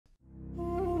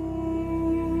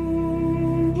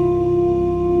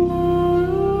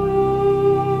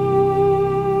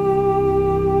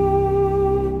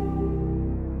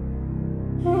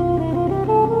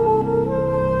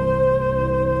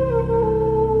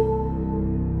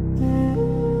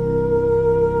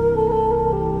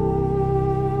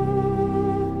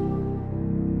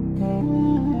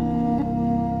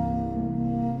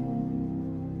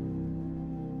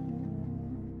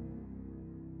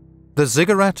The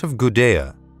Ziggurat of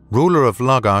Gudea, ruler of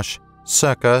Lagash,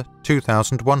 circa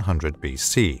 2100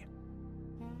 BC.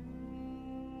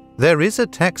 There is a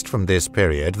text from this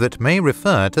period that may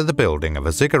refer to the building of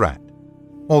a ziggurat,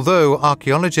 although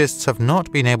archaeologists have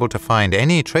not been able to find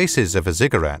any traces of a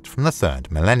ziggurat from the 3rd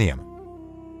millennium.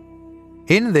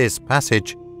 In this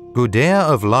passage, Gudea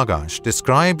of Lagash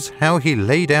describes how he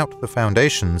laid out the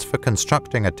foundations for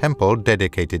constructing a temple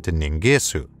dedicated to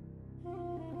Ningirsu.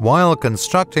 While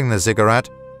constructing the ziggurat,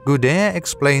 Gudea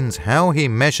explains how he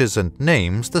measures and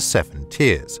names the 7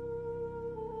 tiers.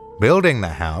 Building the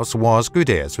house was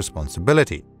Gudea's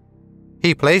responsibility.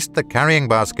 He placed the carrying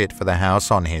basket for the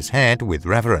house on his head with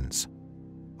reverence.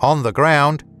 On the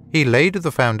ground, he laid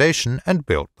the foundation and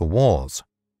built the walls.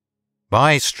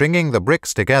 By stringing the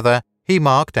bricks together, he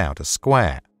marked out a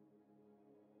square.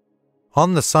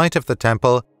 On the site of the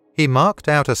temple, he marked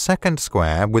out a second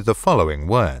square with the following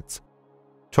words.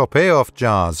 Topeoff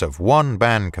jars of 1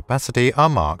 ban capacity are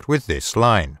marked with this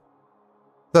line.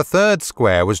 The third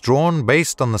square was drawn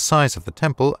based on the size of the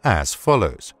temple as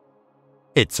follows.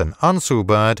 It's an Ansu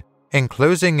bird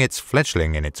enclosing its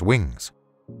fledgling in its wings.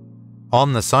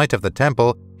 On the site of the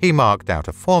temple, he marked out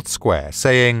a 4th square,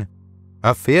 saying,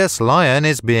 A fierce lion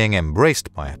is being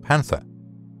embraced by a panther.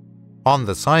 On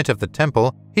the site of the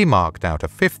temple, he marked out a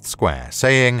 5th square,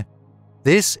 saying,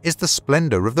 This is the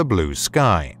splendor of the blue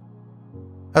sky.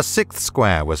 A 6th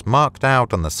square was marked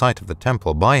out on the site of the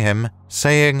temple by him,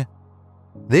 saying,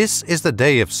 This is the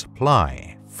day of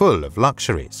supply, full of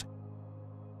luxuries.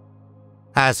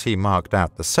 As he marked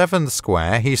out the 7th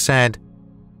square, he said,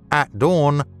 At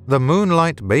dawn, the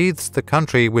moonlight bathes the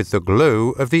country with the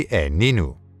glow of the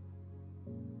Ninu.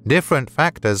 Different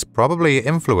factors probably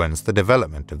influenced the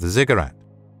development of the ziggurat.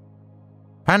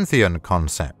 Pantheon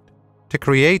concept. To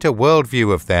create a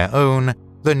worldview of their own,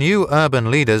 the new urban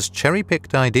leaders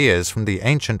cherry-picked ideas from the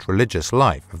ancient religious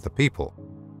life of the people.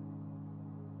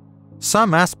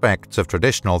 Some aspects of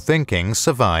traditional thinking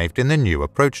survived in the new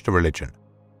approach to religion.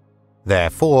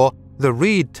 Therefore, the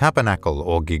reed tabernacle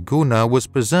or giguna was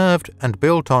preserved and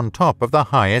built on top of the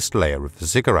highest layer of the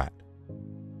ziggurat.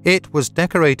 It was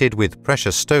decorated with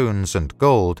precious stones and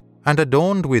gold and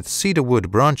adorned with cedar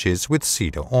wood branches with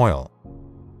cedar oil.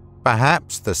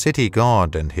 Perhaps the city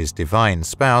god and his divine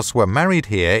spouse were married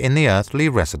here in the earthly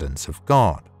residence of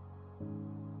God.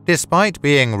 Despite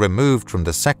being removed from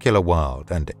the secular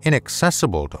world and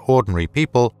inaccessible to ordinary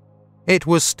people, it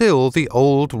was still the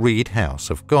old reed house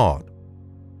of God.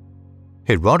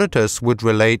 Herodotus would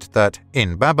relate that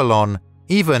in Babylon,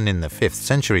 even in the 5th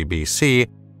century BC,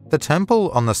 the temple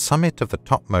on the summit of the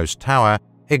topmost tower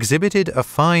exhibited a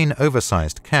fine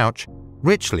oversized couch,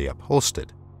 richly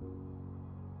upholstered.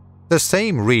 The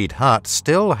same reed hut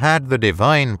still had the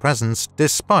divine presence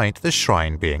despite the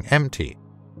shrine being empty,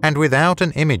 and without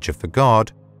an image of the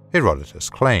god, Herodotus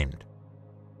claimed.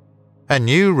 A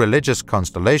new religious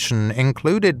constellation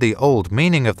included the old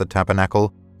meaning of the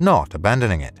tabernacle, not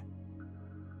abandoning it.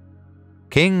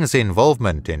 Kings'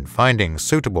 involvement in finding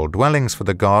suitable dwellings for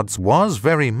the gods was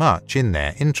very much in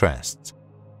their interests.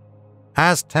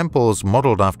 As temples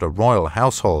modeled after royal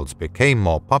households became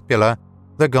more popular,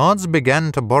 the gods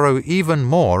began to borrow even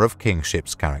more of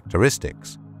kingship's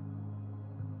characteristics.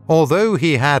 Although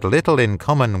he had little in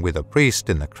common with a priest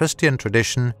in the Christian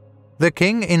tradition, the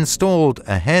king installed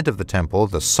ahead of the temple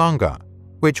the Sangha,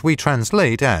 which we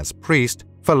translate as priest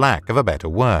for lack of a better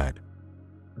word.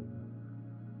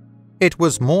 It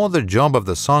was more the job of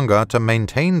the Sangha to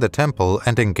maintain the temple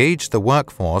and engage the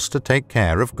workforce to take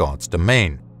care of God's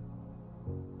domain.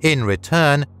 In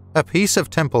return, a piece of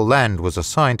temple land was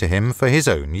assigned to him for his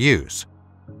own use.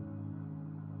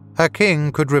 A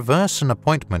king could reverse an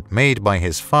appointment made by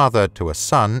his father to a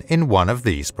son in one of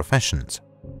these professions.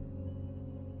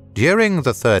 During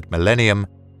the 3rd millennium,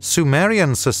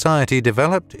 Sumerian society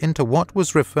developed into what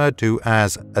was referred to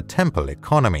as a temple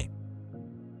economy.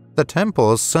 The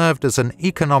temples served as an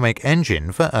economic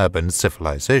engine for urban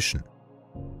civilization.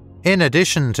 In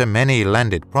addition to many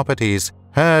landed properties,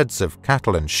 herds of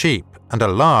cattle and sheep, and a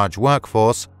large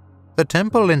workforce, the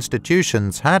temple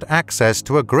institutions had access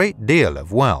to a great deal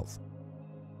of wealth.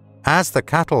 As the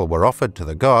cattle were offered to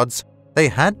the gods, they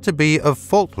had to be of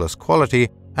faultless quality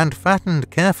and fattened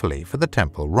carefully for the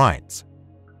temple rites.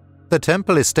 The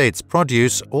temple estate's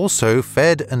produce also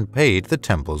fed and paid the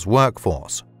temple's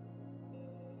workforce.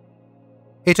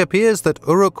 It appears that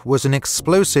Uruk was an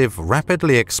explosive,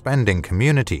 rapidly expanding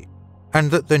community, and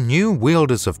that the new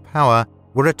wielders of power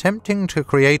were attempting to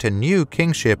create a new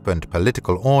kingship and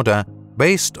political order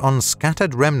based on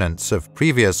scattered remnants of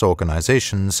previous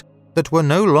organizations that were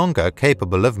no longer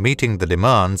capable of meeting the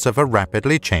demands of a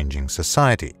rapidly changing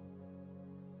society.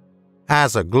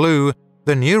 As a glue,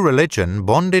 the new religion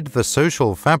bonded the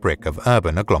social fabric of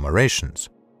urban agglomerations.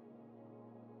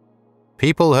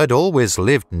 People had always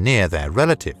lived near their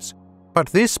relatives, but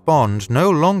this bond no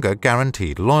longer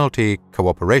guaranteed loyalty,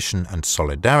 cooperation, and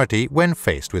solidarity when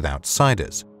faced with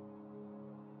outsiders.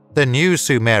 The new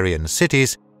Sumerian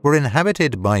cities were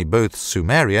inhabited by both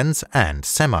Sumerians and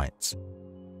Semites.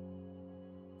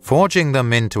 Forging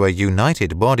them into a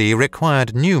united body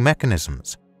required new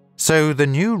mechanisms, so the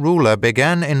new ruler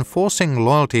began enforcing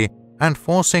loyalty and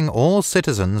forcing all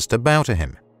citizens to bow to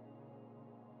him.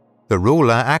 The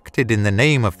ruler acted in the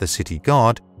name of the city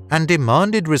god and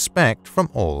demanded respect from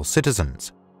all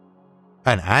citizens.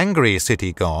 An angry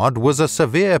city god was a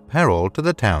severe peril to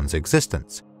the town's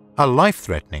existence, a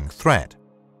life-threatening threat.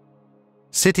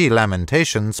 City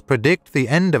lamentations predict the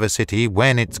end of a city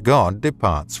when its god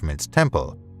departs from its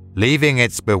temple, leaving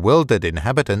its bewildered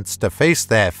inhabitants to face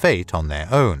their fate on their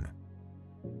own.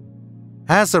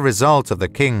 As a result of the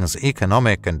king's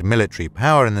economic and military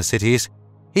power in the cities,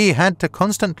 he had to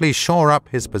constantly shore up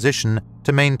his position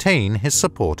to maintain his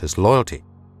supporters' loyalty.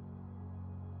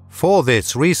 For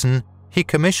this reason, he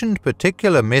commissioned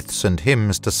particular myths and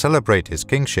hymns to celebrate his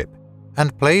kingship,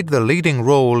 and played the leading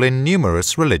role in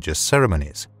numerous religious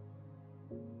ceremonies.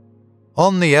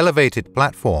 On the elevated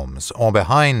platforms or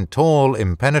behind tall,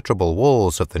 impenetrable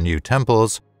walls of the new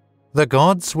temples, the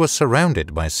gods were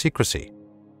surrounded by secrecy.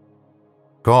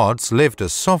 Gods lived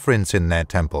as sovereigns in their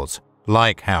temples,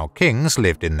 like how kings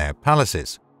lived in their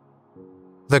palaces.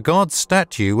 The god's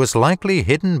statue was likely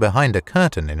hidden behind a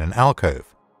curtain in an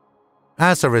alcove.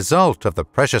 As a result of the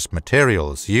precious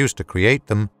materials used to create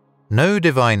them, no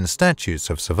divine statues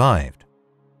have survived.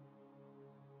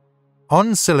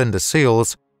 On cylinder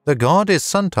seals, the god is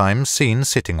sometimes seen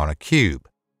sitting on a cube.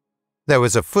 There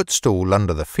was a footstool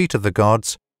under the feet of the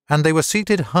gods, and they were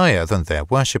seated higher than their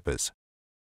worshippers.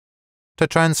 To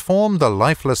transform the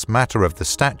lifeless matter of the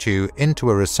statue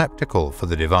into a receptacle for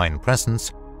the divine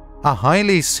presence, a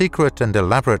highly secret and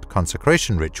elaborate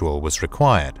consecration ritual was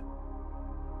required.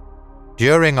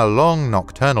 During a long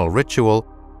nocturnal ritual,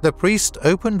 the priest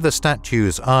opened the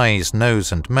statue's eyes,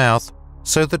 nose, and mouth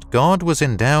so that God was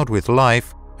endowed with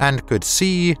life and could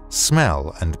see,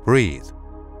 smell, and breathe.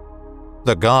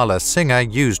 The gala singer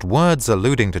used words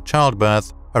alluding to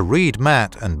childbirth, a reed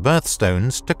mat, and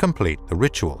birthstones to complete the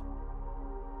ritual.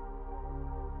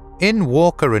 In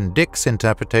Walker and Dick's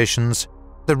interpretations,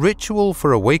 the ritual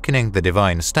for awakening the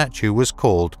divine statue was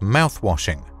called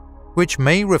mouthwashing, which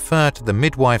may refer to the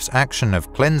midwife's action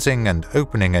of cleansing and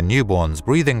opening a newborn's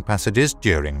breathing passages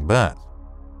during birth.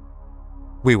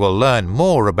 We will learn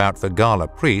more about the gala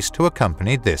priest who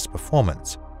accompanied this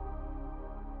performance.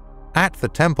 At the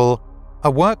temple,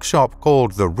 a workshop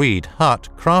called the Reed Hut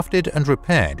crafted and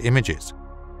repaired images.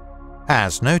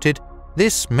 As noted,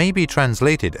 this may be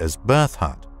translated as birth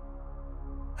hut.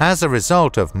 As a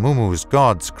result of Mumu's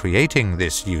gods creating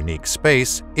this unique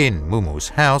space in Mumu's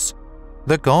house,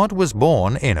 the god was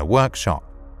born in a workshop.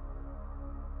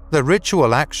 The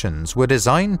ritual actions were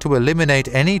designed to eliminate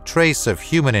any trace of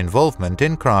human involvement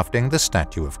in crafting the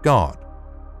statue of God.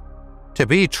 To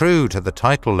be true to the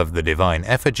title of the divine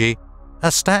effigy,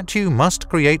 a statue must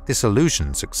create this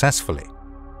illusion successfully.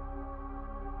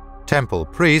 Temple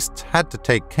priests had to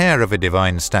take care of a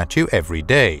divine statue every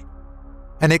day.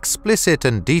 An explicit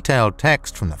and detailed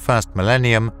text from the first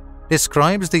millennium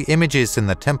describes the images in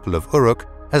the Temple of Uruk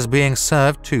as being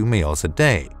served 2 meals a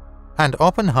day, and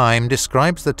Oppenheim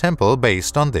describes the temple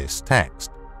based on this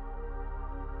text.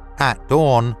 At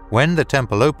dawn, when the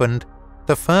temple opened,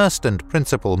 the first and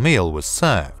principal meal was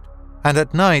served, and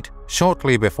at night,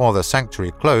 shortly before the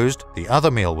sanctuary closed, the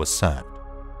other meal was served.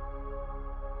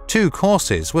 2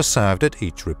 courses were served at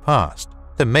each repast,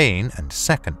 the main and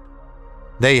second.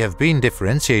 They have been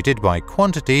differentiated by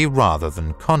quantity rather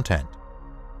than content.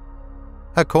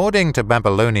 According to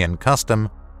Babylonian custom,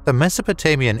 the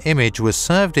Mesopotamian image was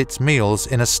served its meals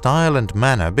in a style and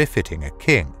manner befitting a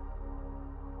king.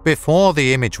 Before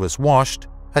the image was washed,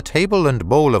 a table and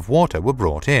bowl of water were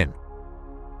brought in.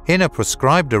 In a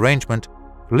prescribed arrangement,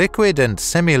 liquid and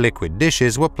semi-liquid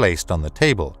dishes were placed on the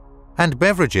table, and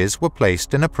beverages were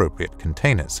placed in appropriate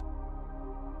containers.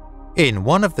 In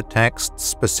one of the texts,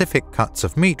 specific cuts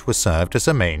of meat were served as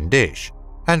a main dish,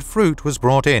 and fruit was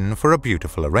brought in for a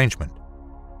beautiful arrangement.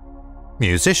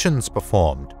 Musicians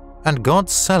performed, and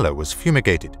God's cellar was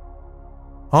fumigated.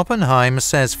 Oppenheim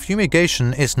says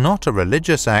fumigation is not a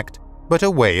religious act, but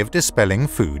a way of dispelling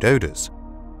food odors.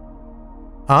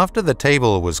 After the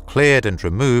table was cleared and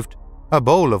removed, a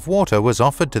bowl of water was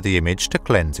offered to the image to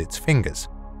cleanse its fingers.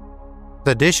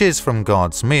 The dishes from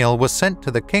God's meal were sent to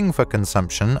the king for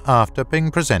consumption after being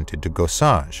presented to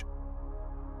Gossage.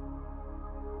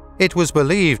 It was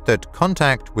believed that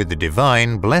contact with the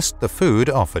divine blessed the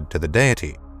food offered to the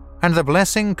deity, and the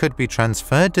blessing could be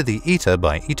transferred to the eater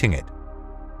by eating it.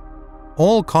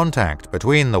 All contact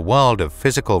between the world of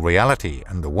physical reality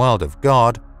and the world of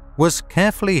God was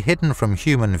carefully hidden from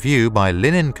human view by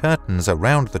linen curtains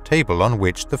around the table on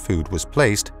which the food was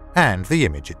placed and the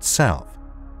image itself.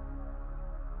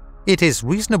 It is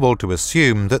reasonable to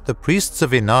assume that the priests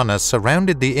of Inanna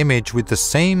surrounded the image with the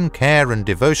same care and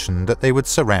devotion that they would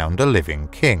surround a living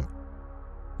king.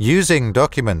 Using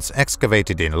documents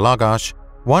excavated in Lagash,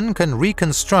 one can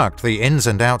reconstruct the ins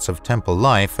and outs of temple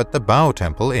life at the Bao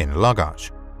temple in Lagash.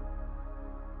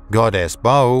 Goddess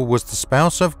Bao was the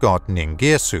spouse of god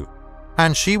Ningirsu,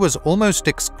 and she was almost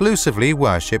exclusively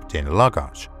worshipped in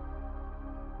Lagash.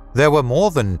 There were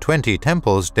more than 20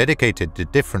 temples dedicated to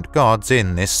different gods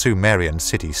in this Sumerian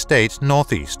city-state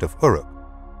northeast of Uruk.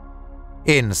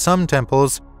 In some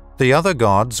temples, the other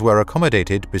gods were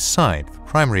accommodated beside the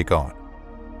primary god.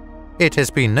 It has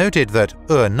been noted that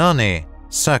Ur-Nani,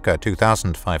 circa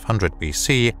 2500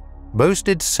 BC,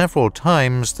 boasted several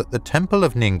times that the temple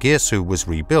of Ningirsu was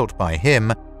rebuilt by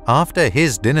him after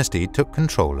his dynasty took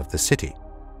control of the city.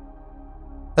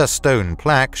 A stone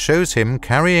plaque shows him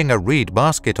carrying a reed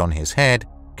basket on his head,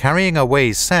 carrying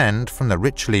away sand from the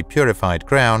ritually purified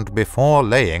ground before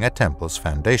laying a temple's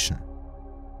foundation.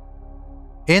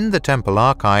 In the temple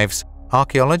archives,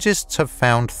 archaeologists have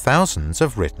found thousands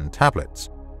of written tablets.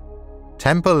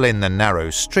 Temple in the narrow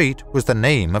street was the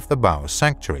name of the Bao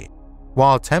sanctuary,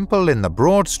 while Temple in the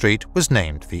broad street was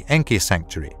named the ENKI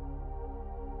sanctuary.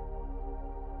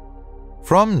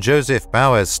 From Joseph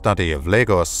Bauer's study of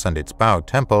Lagos and its Bao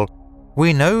temple,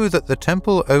 we know that the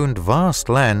temple owned vast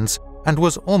lands and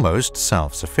was almost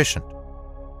self-sufficient.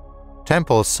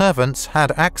 Temple servants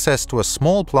had access to a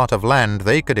small plot of land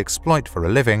they could exploit for a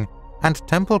living, and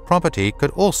temple property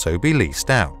could also be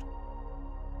leased out.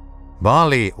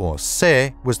 Barley or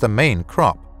se was the main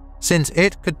crop, since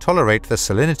it could tolerate the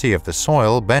salinity of the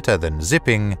soil better than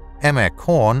zipping, emmer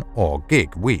corn, or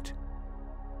gig wheat.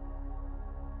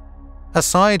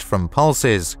 Aside from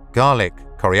pulses, garlic,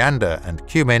 coriander, and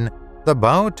cumin, the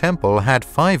Bao temple had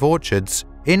 5 orchards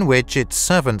in which its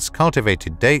servants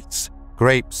cultivated dates,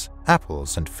 grapes,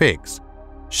 apples, and figs.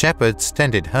 Shepherds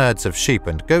tended herds of sheep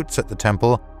and goats at the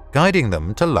temple, guiding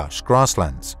them to lush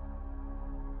grasslands.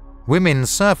 Women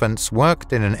servants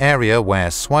worked in an area where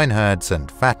swineherds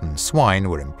and fattened swine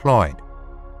were employed.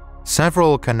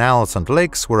 Several canals and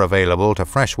lakes were available to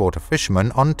freshwater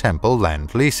fishermen on temple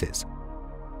land leases.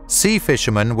 Sea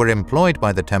fishermen were employed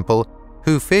by the temple,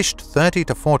 who fished 30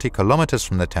 to 40 kilometers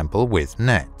from the temple with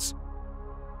nets.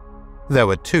 There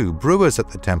were 2 brewers at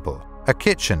the temple, a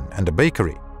kitchen and a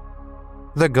bakery.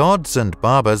 The gods and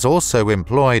barbers also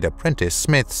employed apprentice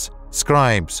smiths,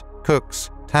 scribes,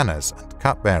 cooks, tanners, and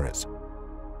cupbearers.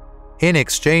 In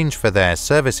exchange for their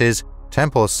services,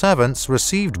 temple servants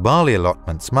received barley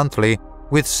allotments monthly,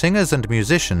 with singers and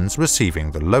musicians receiving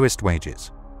the lowest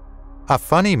wages. A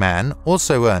funny man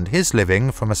also earned his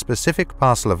living from a specific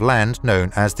parcel of land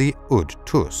known as the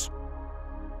Ud-Tus.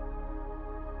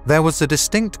 There was a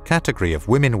distinct category of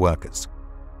women workers.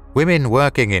 Women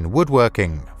working in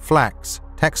woodworking, flax,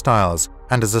 textiles,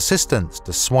 and as assistants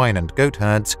to swine and goat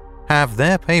herds have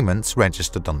their payments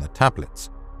registered on the tablets.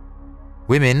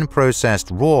 Women processed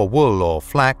raw wool or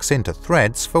flax into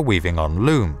threads for weaving on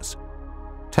looms.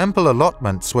 Temple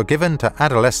allotments were given to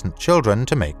adolescent children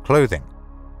to make clothing.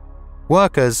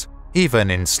 Workers,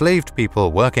 even enslaved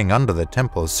people working under the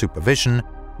temple's supervision,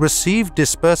 received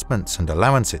disbursements and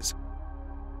allowances.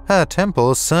 Her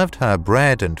temple served her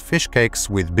bread and fish cakes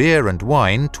with beer and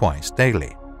wine twice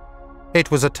daily.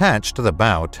 It was attached to the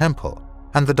Bao temple,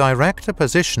 and the director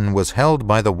position was held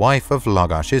by the wife of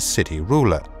Lagash's city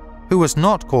ruler, who was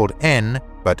not called En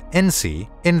but Ensi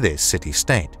in this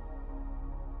city-state.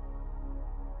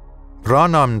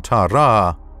 Pranam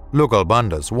Tara,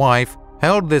 Lugalbanda's wife,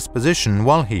 held this position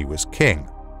while he was king.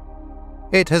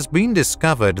 It has been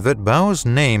discovered that Bao's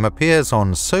name appears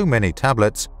on so many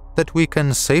tablets that we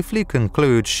can safely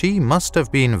conclude she must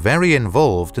have been very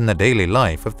involved in the daily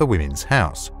life of the women's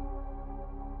house.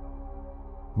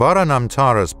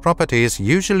 Baranamtara's properties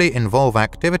usually involve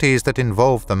activities that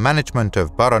involve the management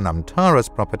of Baranamtara's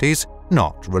properties,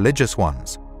 not religious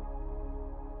ones.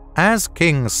 As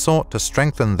kings sought to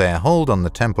strengthen their hold on the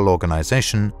temple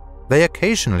organization, they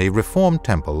occasionally reformed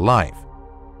temple life.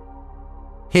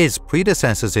 His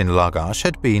predecessors in Lagash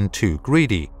had been too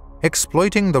greedy,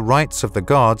 exploiting the rights of the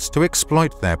gods to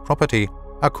exploit their property,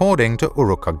 according to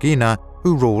Urukagina,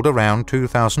 who ruled around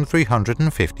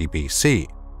 2350 BC.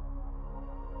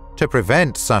 To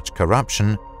prevent such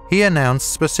corruption, he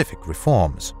announced specific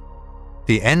reforms.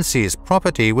 The ENKI's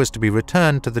property was to be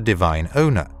returned to the divine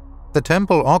owner. The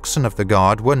temple oxen of the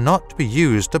god were not to be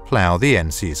used to plough the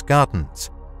ENKI's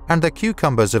gardens, and the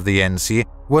cucumbers of the ENKI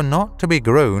were not to be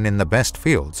grown in the best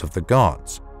fields of the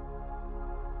gods.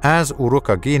 As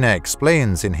Urukagina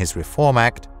explains in his Reform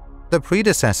Act, the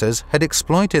predecessors had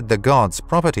exploited the god's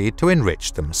property to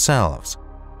enrich themselves.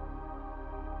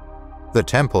 The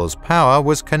temple's power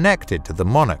was connected to the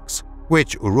monarchs,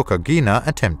 which Urukagina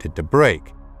attempted to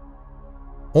break.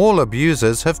 All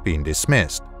abusers have been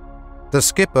dismissed. The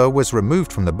skipper was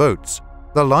removed from the boats,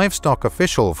 the livestock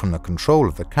official from the control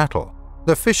of the cattle,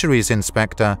 the fisheries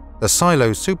inspector, the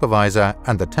silo supervisor,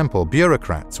 and the temple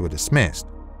bureaucrats were dismissed.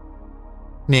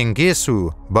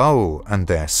 Ningesu, Bau, and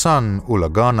their son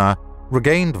Ulagana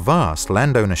regained vast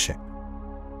land ownership.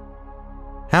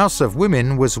 House of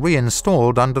Women was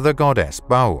reinstalled under the goddess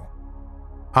Bau.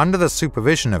 Under the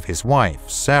supervision of his wife,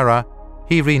 Sarah,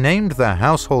 he renamed the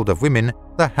household of women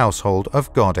the household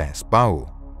of goddess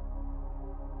Bau.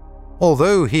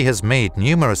 Although he has made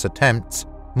numerous attempts,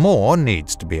 more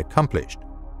needs to be accomplished.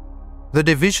 The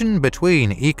division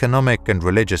between economic and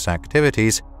religious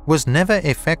activities was never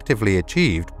effectively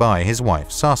achieved by his wife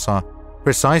Sasa,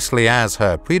 precisely as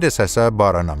her predecessor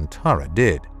Baranamtara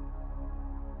did.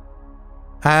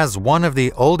 As one of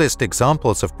the oldest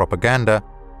examples of propaganda,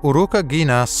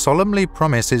 Urukagina solemnly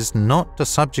promises not to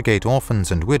subjugate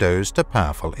orphans and widows to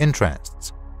powerful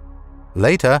interests.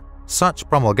 Later, such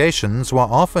promulgations were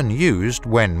often used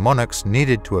when monarchs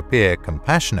needed to appear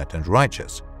compassionate and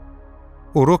righteous.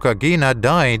 Urukagina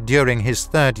died during his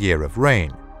third year of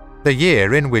reign, the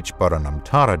year in which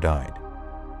Baranamtara died.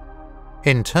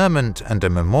 Interment and a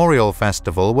memorial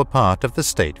festival were part of the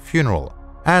state funeral,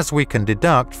 as we can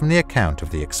deduct from the account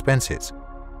of the expenses.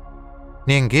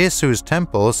 Ningesu's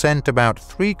temple sent about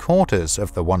 3/4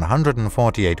 of the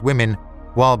 148 women,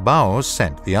 while Bao's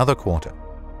sent the other quarter.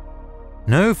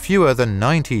 No fewer than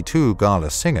 92 gala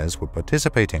singers were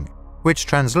participating, which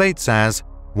translates as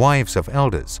wives of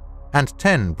elders, and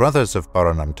 10 brothers of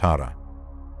Baranamtara.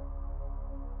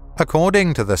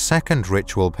 According to the second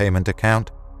ritual payment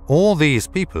account, all these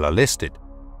people are listed.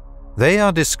 They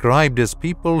are described as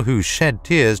people who shed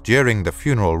tears during the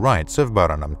funeral rites of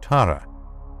Baranamtara.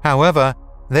 However,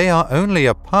 they are only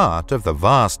a part of the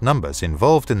vast numbers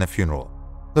involved in the funeral,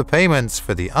 the payments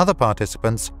for the other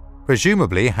participants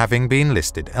presumably having been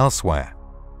listed elsewhere.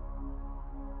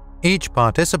 Each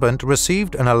participant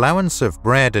received an allowance of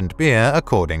bread and beer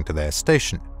according to their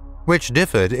station, which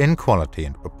differed in quality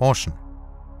and proportion.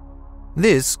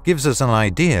 This gives us an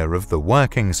idea of the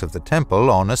workings of the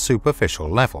temple on a superficial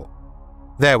level.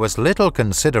 There was little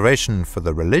consideration for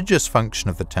the religious function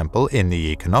of the temple in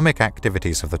the economic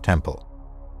activities of the temple.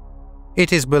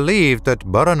 It is believed that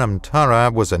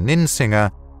Baranamtara was a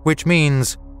Ninsinger, which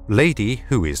means lady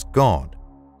who is God,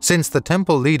 since the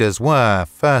temple leaders were,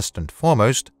 first and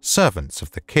foremost, servants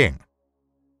of the king.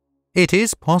 It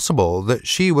is possible that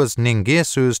she was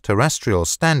Ningesu's terrestrial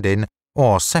stand-in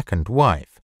or second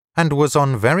wife, and was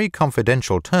on very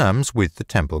confidential terms with the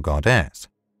temple goddess.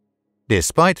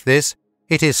 Despite this,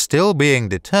 it is still being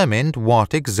determined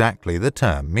what exactly the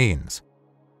term means.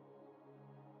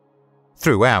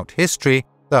 Throughout history,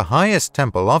 the highest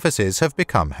temple offices have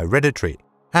become hereditary,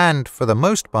 and, for the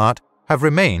most part, have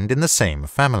remained in the same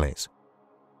families.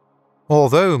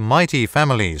 Although mighty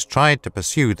families tried to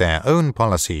pursue their own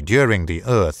policy during the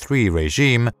Ur III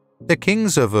regime, the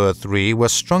kings of Ur III were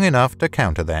strong enough to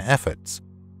counter their efforts.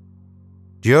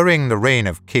 During the reign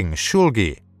of King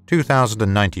Shulgi,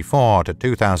 2094 to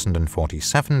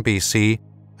 2047 BC,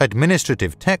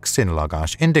 administrative texts in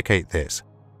Lagash indicate this.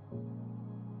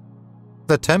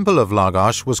 The temple of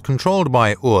Lagash was controlled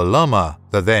by Ur-Lama,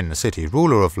 the then city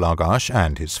ruler of Lagash,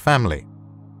 and his family.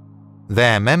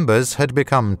 Their members had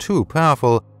become too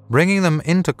powerful, bringing them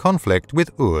into conflict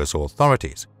with Ur's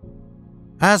authorities.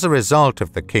 As a result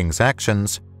of the king's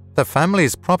actions, the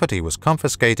family's property was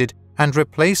confiscated and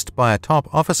replaced by a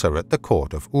top officer at the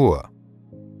court of Ur.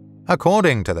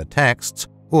 According to the texts,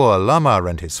 Ur-Lama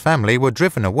and his family were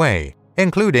driven away,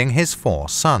 including his 4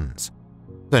 sons.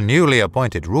 The newly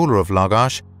appointed ruler of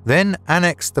Lagash then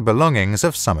annexed the belongings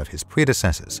of some of his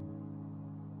predecessors.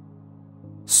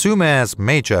 Sumer's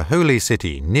major holy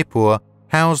city, Nippur,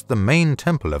 housed the main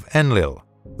temple of Enlil,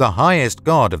 the highest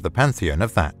god of the pantheon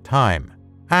of that time,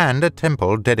 and a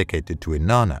temple dedicated to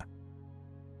Inanna.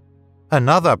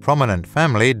 Another prominent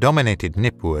family dominated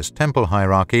Nippur's temple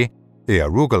hierarchy, the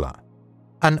Arugala.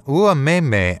 An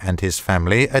Ur-Meme and his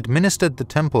family administered the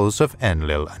temples of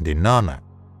Enlil and Inanna.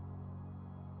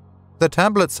 The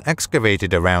tablets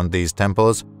excavated around these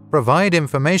temples provide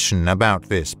information about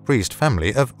this priest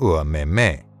family of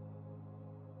Ur-Meme.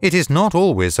 It is not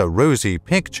always a rosy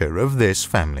picture of this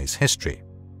family's history.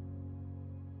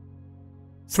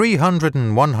 300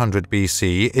 and 100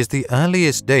 BC is the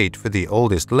earliest date for the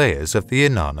oldest layers of the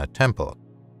Inanna temple.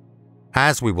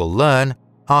 As we will learn,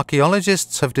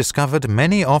 archaeologists have discovered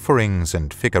many offerings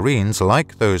and figurines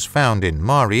like those found in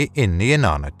Mari in the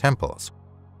Inanna temples.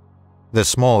 The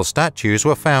small statues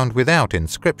were found without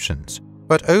inscriptions,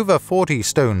 but over 40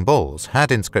 stone bowls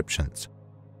had inscriptions.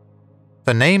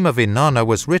 The name of Inanna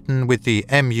was written with the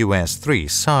mus3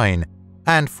 sign,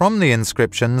 and from the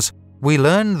inscriptions, we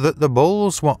learn that the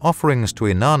bowls were offerings to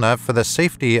Inanna for the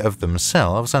safety of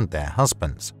themselves and their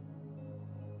husbands.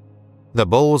 The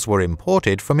bowls were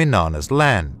imported from Inanna's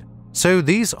land, so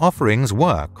these offerings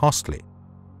were costly.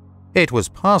 It was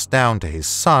passed down to his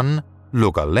son,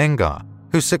 Lugalenga,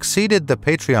 who succeeded the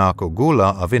patriarch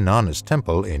Ugula of Inanna's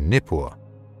temple in Nippur.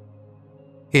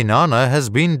 Inanna has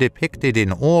been depicted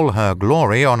in all her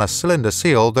glory on a cylinder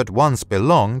seal that once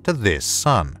belonged to this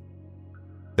son.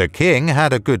 The king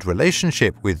had a good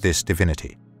relationship with this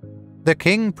divinity. The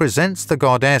king presents the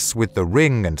goddess with the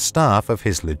ring and staff of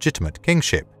his legitimate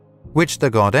kingship, which the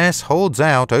goddess holds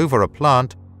out over a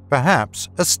plant, perhaps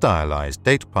a stylized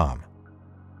date palm.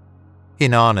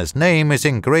 Inanna's name is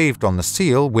engraved on the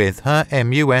seal with her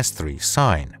mus3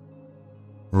 sign.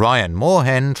 Ryan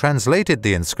Moorhen translated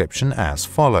the inscription as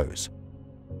follows: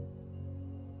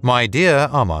 My dear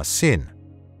Amasin,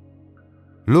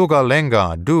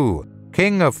 Lugalenga Du,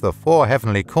 king of the four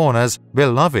heavenly corners,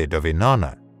 beloved of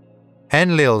Inanna,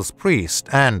 Enlil's priest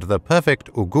and the perfect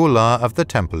Ugula of the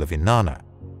temple of Inanna,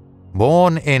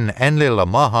 born in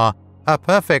Enlil-Amaha, a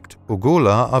perfect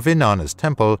Ugula of Inanna's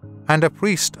temple and a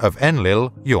priest of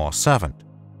Enlil, your servant.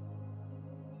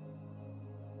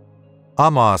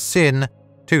 Amasin,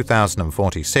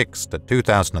 2046 to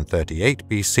 2038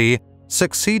 BC,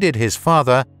 succeeded his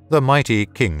father, the mighty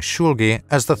King Shulgi,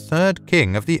 as the third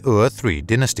king of the Ur-3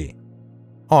 dynasty.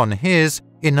 On his,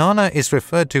 Inanna is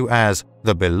referred to as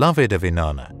the beloved of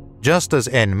Inanna, just as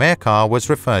Enmerkar was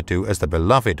referred to as the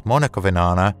beloved monarch of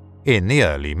Inanna in the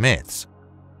early myths.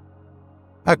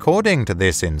 According to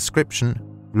this inscription,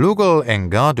 Lugal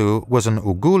Engadu was an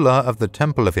Ugula of the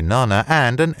temple of Inanna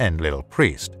and an Enlil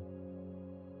priest.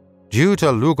 Due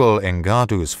to Lugal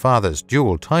Engadu's father's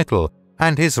dual title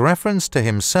and his reference to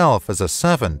himself as a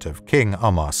servant of King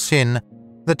Amasin,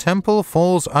 the temple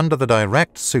falls under the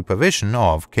direct supervision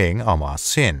of King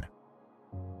Amasin.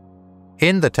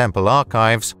 In the temple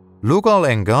archives, Lugal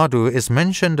Engadu is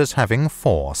mentioned as having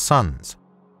 4 sons.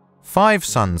 5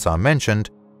 sons are mentioned,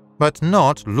 but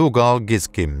not Lugal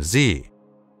Gizkim-Zi.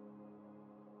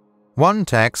 One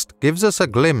text gives us a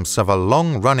glimpse of a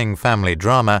long-running family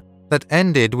drama that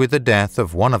ended with the death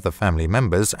of one of the family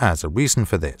members as a reason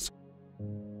for this.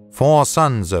 4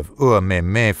 sons of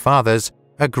Ur-Memmeh fathers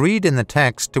agreed in the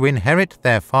text to inherit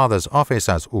their father's office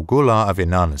as Ugula of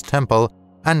Inanna's temple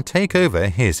and take over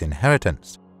his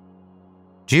inheritance.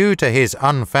 Due to his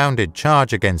unfounded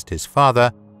charge against his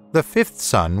father, the 5th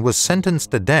son was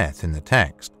sentenced to death in the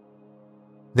text.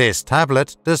 This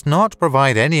tablet does not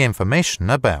provide any information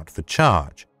about the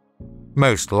charge.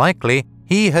 Most likely,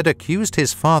 he had accused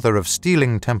his father of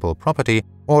stealing temple property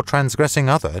or transgressing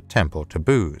other temple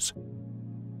taboos.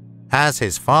 As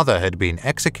his father had been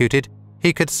executed,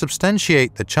 he could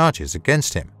substantiate the charges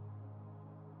against him.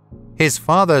 His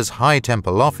father's high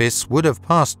temple office would have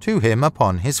passed to him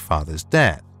upon his father's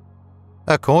death.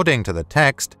 According to the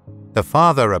text, the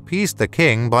father appeased the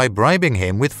king by bribing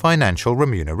him with financial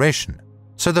remuneration,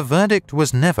 so the verdict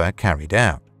was never carried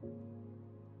out.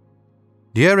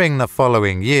 During the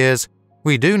following years,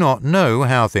 we do not know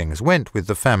how things went with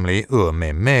the family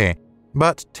Ur-Memmeh,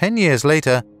 but 10 years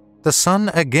later, the son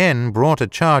again brought a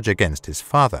charge against his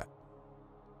father.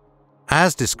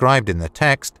 As described in the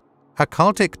text, a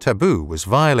cultic taboo was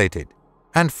violated,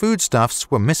 and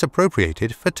foodstuffs were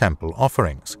misappropriated for temple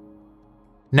offerings.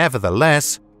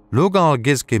 Nevertheless, Lugal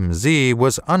Gizkim-Zi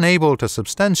was unable to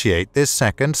substantiate this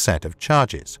second set of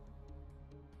charges.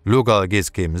 Lugal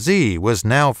Gizkim-Zi was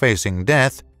now facing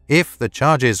death if the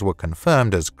charges were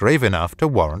confirmed as grave enough to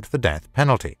warrant the death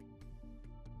penalty.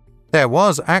 There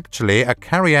was actually a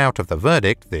carry-out of the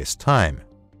verdict this time.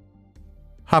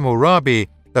 Hammurabi,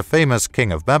 the famous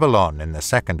king of Babylon in the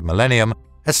 2nd millennium,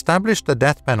 established the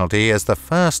death penalty as the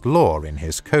first law in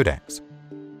his codex.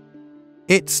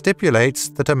 It stipulates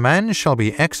that a man shall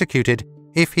be executed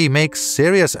if he makes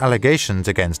serious allegations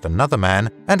against another man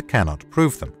and cannot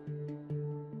prove them.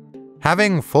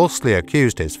 Having falsely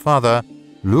accused his father,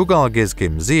 Lugal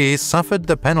Gizkim-Zi suffered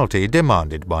the penalty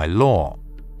demanded by law.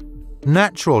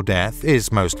 Natural death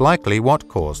is most likely what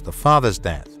caused the father's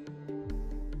death.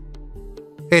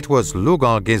 It was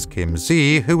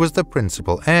Lugal-Gizkim-Z who was the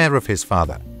principal heir of his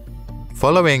father.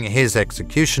 Following his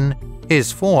execution,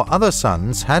 his 4 other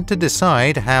sons had to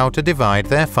decide how to divide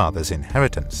their father's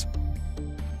inheritance.